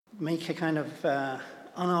make a kind of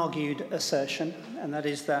unargued assertion, and that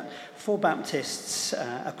is that for Baptists,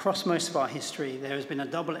 across most of our history, there has been a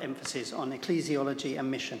double emphasis on ecclesiology and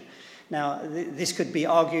mission. Now, this could be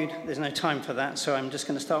argued. There's no time for that, so I'm just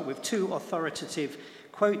going to start with two authoritative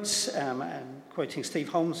quotes, quoting Steve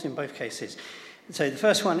Holmes in both cases. So the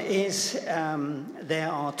first one is, there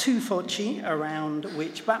are two foci around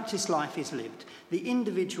which Baptist life is lived: the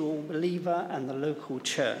individual believer and the local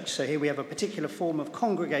church. So here we have a particular form of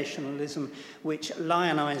congregationalism which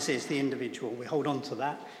lionizes the individual. We hold on to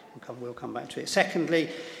that, and we'll come back to it. Secondly,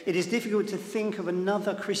 it is difficult to think of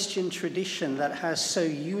another Christian tradition that has so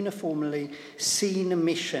uniformly seen a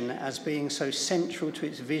mission as being so central to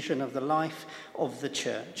its vision of the life of the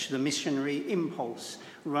church. The missionary impulse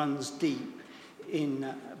runs deep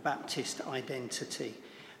in Baptist identity.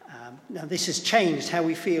 Now, this has changed how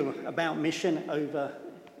we feel about mission over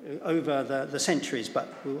the centuries,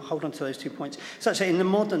 but we'll hold on to those 2 points. Such that in the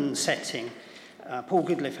modern setting, Paul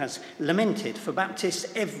Goodliffe has lamented, for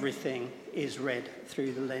Baptists, everything is read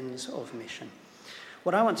through the lens of mission.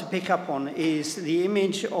 What I want to pick up on is the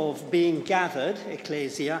image of being gathered,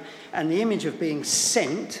 ecclesia, and the image of being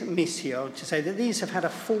sent, missio, to say that these have had a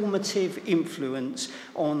formative influence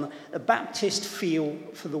on a Baptist feel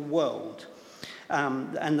for the world.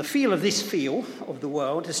 And the feel of this feel of the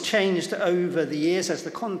world has changed over the years as the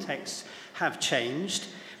contexts have changed.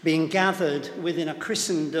 Being gathered within a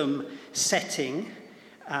Christendom setting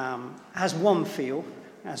has one feel,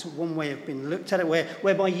 as one way of being looked at it,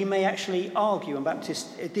 whereby you may actually argue, and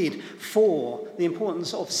Baptists did, for the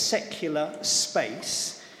importance of secular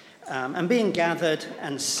space, and being gathered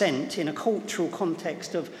and sent in a cultural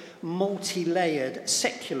context of multi-layered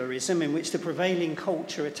secularism in which the prevailing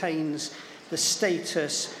culture attains the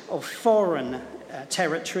status of foreign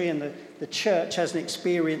territory, and the church has an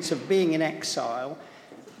experience of being in exile.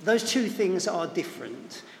 Those two things are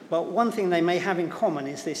different, but one thing they may have in common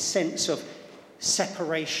is this sense of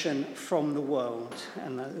separation from the world.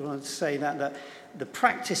 And I want to say that the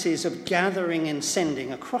practices of gathering and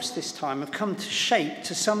sending across this time have come to shape,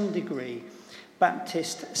 to some degree,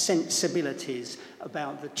 Baptist sensibilities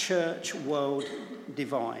about the church-world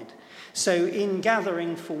divide. So in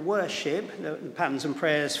gathering for worship, the patterns and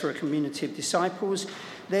prayers for a community of disciples,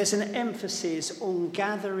 there's an emphasis on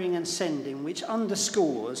gathering and sending, which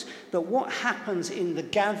underscores that what happens in the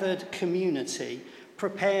gathered community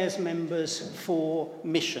prepares members for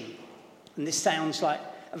mission. And this sounds like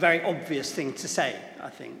a very obvious thing to say, I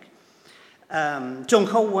think. John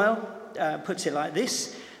Colwell puts it like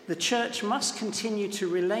this: the church must continue to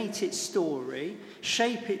relate its story,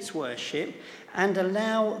 shape its worship, and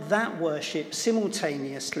allow that worship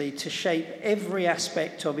simultaneously to shape every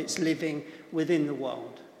aspect of its living within the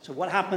world. So what happens